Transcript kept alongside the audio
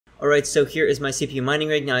Alright, so here is my CPU mining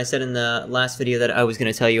rig. Now I said in the last video that I was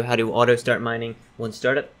going to tell you how to auto start mining one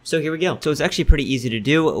startup. So here we go. So it's actually pretty easy to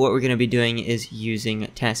do. What we're going to be doing is using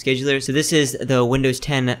Task Scheduler. So this is the Windows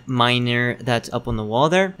 10 miner that's up on the wall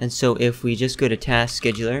there. And so if we just go to Task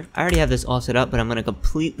Scheduler, I already have this all set up, but I'm going to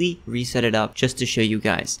completely reset it up just to show you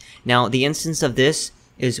guys. Now the instance of this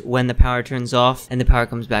is when the power turns off and the power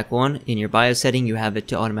comes back on. In your BIOS setting, you have it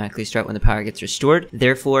to automatically start when the power gets restored.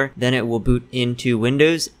 Therefore, then it will boot into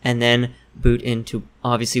Windows and then boot into,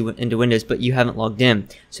 obviously, into Windows, but you haven't logged in.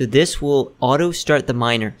 So this will auto start the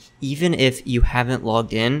miner even if you haven't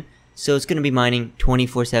logged in. So it's going to be mining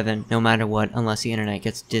 24/7 no matter what, unless the internet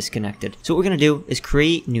gets disconnected. So what we're going to do is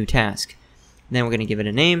create new task. Then we're going to give it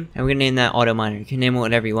a name, and we're going to name that auto miner. You can name it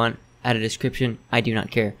whatever you want, add a description. I do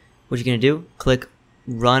not care. What you're going to do, click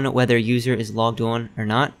run whether user is logged on or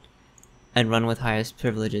not, and run with highest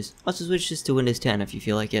privileges. Also switch this to Windows 10 if you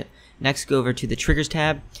feel like it. Next, go over to the triggers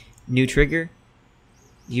tab, new trigger.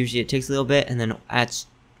 Usually it takes a little bit, and then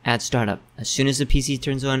add startup. As soon as the PC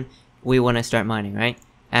turns on, we want to start mining, right?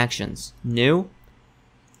 Actions, new,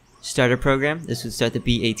 start a program. This would start the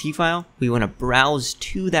BAT file. We want to browse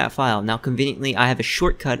to that file. Now conveniently, I have a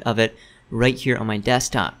shortcut of it right here on my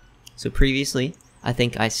desktop. So previously, I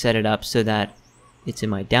think I set it up so that it's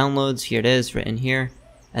in my downloads. Here it is, right in here.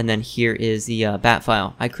 And then here is the BAT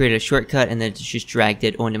file. I created a shortcut and then just dragged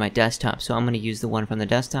it onto my desktop. So I'm going to use the one from the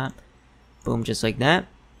desktop. Boom, just like that.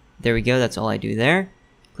 There we go. That's all I do there.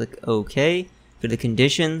 Click OK. For the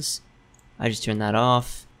conditions, I just turn that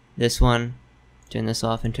off. This one, turn this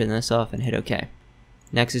off and turn this off and hit OK.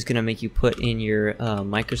 Next is going to make you put in your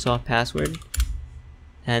Microsoft password.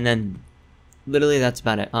 And then literally that's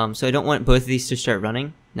about it. So I don't want both of these to start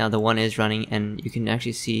running. Now the one is running and you can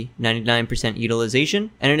actually see 99%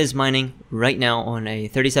 utilization, and it is mining right now on a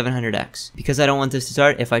 3700X. Because I don't want this to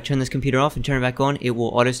start, if I turn this computer off and turn it back on, it will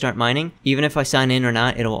auto start mining. Even if I sign in or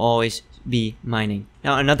not, it'll always be mining.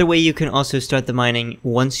 Now another way you can also start the mining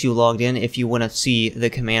once you logged in, if you want to see the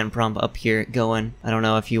command prompt up here going. I don't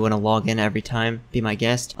know if you want to log in every time, be my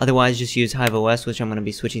guest. Otherwise just use HiveOS, which I'm going to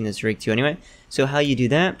be switching this rig to anyway. So how you do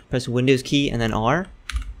that, press Windows key and then R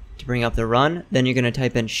to bring up the run. Then you're going to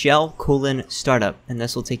type in shell:startup, and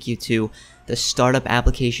this will take you to the startup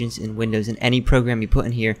applications in Windows, and any program you put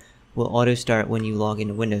in here will auto start when you log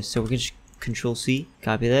into Windows. So we're going to just Control C,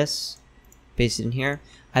 copy this, paste it in here.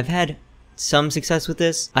 I've had some success with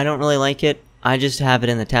this. I don't really like it. I just have it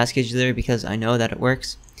in the task scheduler because I know that it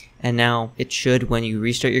works. And now it should, when you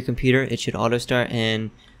restart your computer, it should auto start,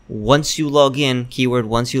 and once you log in, keyword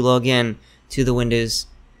once you log in to the Windows,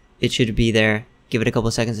 it should be there. Give it a couple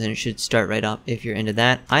of seconds and it should start right up if you're into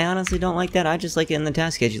that. I honestly don't like that. I just like it in the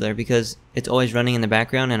task scheduler because it's always running in the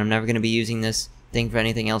background, and I'm never going to be using this thing for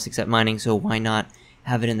anything else except mining, so why not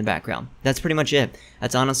have it in the background? That's pretty much it.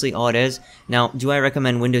 That's honestly all it is. Now, do I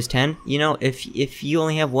recommend Windows 10? You know, if you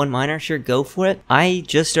only have one miner, sure, go for it. I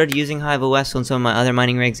just started using HiveOS on some of my other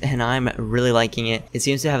mining rigs, and I'm really liking it. It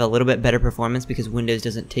seems to have a little bit better performance because Windows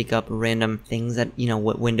doesn't take up random things that, you know,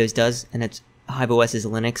 what Windows does, and it's HiveOS is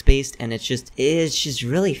Linux based, and it's just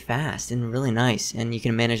really fast and really nice, and you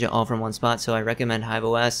can manage it all from one spot. So I recommend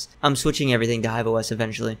HiveOS. I'm switching everything to HiveOS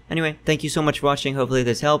eventually. Anyway, thank you so much for watching. Hopefully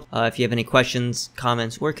this helped. If you have any questions,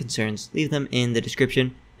 comments, or concerns, leave them in the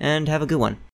description, and have a good one.